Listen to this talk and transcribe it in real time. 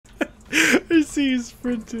see you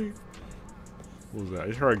sprinting. What was that?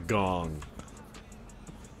 I heard a gong.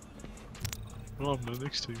 Oh, I'm not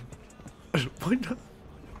next to you. Why not?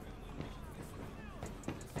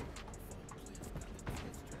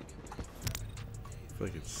 I feel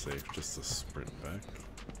like it's safe just to sprint back.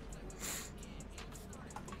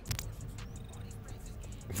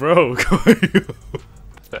 Bro,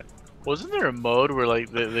 Wasn't there a mode where like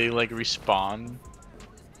they like respawn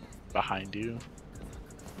behind you?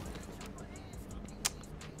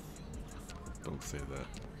 Don't say that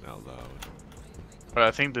out loud. But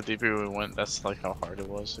I think the deeper we went, that's like how hard it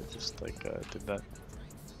was. It just like did that.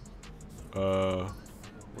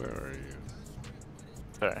 Where are you?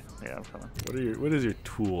 Sorry, yeah, I'm coming. What is your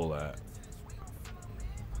tool at?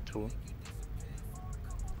 Tool.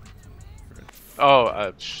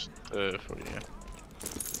 Oh, for you.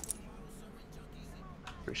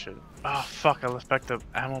 Appreciate it. Oh fuck! I left back the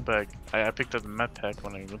ammo bag. I picked up the med pack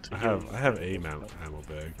when I went to. I have a mount ammo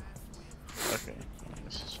bag. Okay.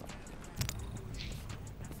 This is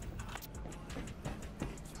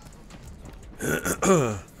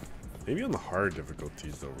fine. Maybe on the hard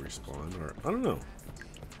difficulties they'll respawn, or I don't know.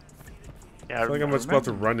 Yeah, I feel like I'm about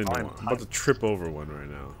to run into one. I'm about to trip over one right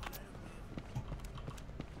now.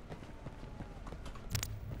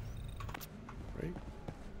 Right?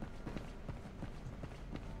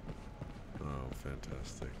 Oh,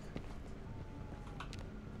 fantastic.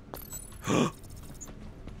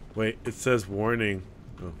 Wait, it says warning.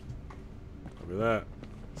 Oh. Look at that.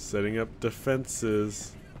 Setting up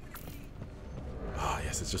defenses. Ah, oh,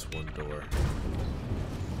 yes, it's just one door.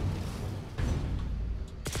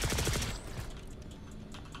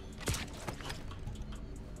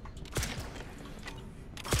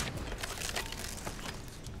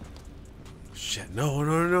 Shit,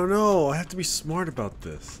 no. I have to be smart about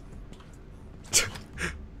this.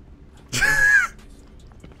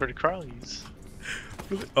 Pretty crawlies.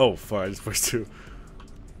 Oh, fine, I just pushed two.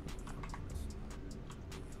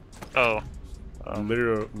 Oh.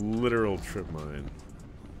 Literal trip mine.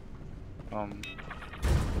 Oh,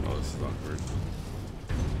 this is awkward.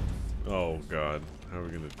 Oh god, how are we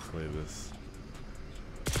gonna play this?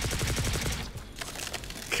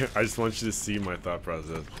 I just want you to see my thought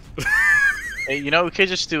process. Hey, you know, we could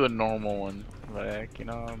just do a normal one, like, you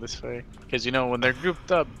know, this way. Because, you know, when they're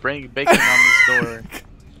grouped up, baking on this door.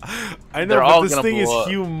 I know, but this thing is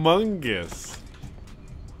humongous.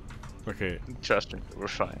 Okay. Trust me, we're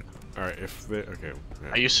fine. Alright, if they. Okay.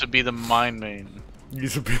 Yeah. I used to be the mine main. You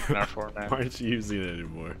used to be. In our format. Why aren't you using it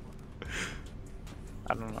anymore?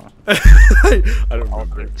 I don't know. I don't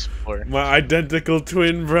remember. Explore. My identical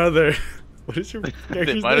twin brother. What is your character's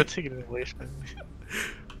They might name? have taken it away from me.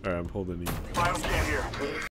 Alright, I'm holding you. Final scan here.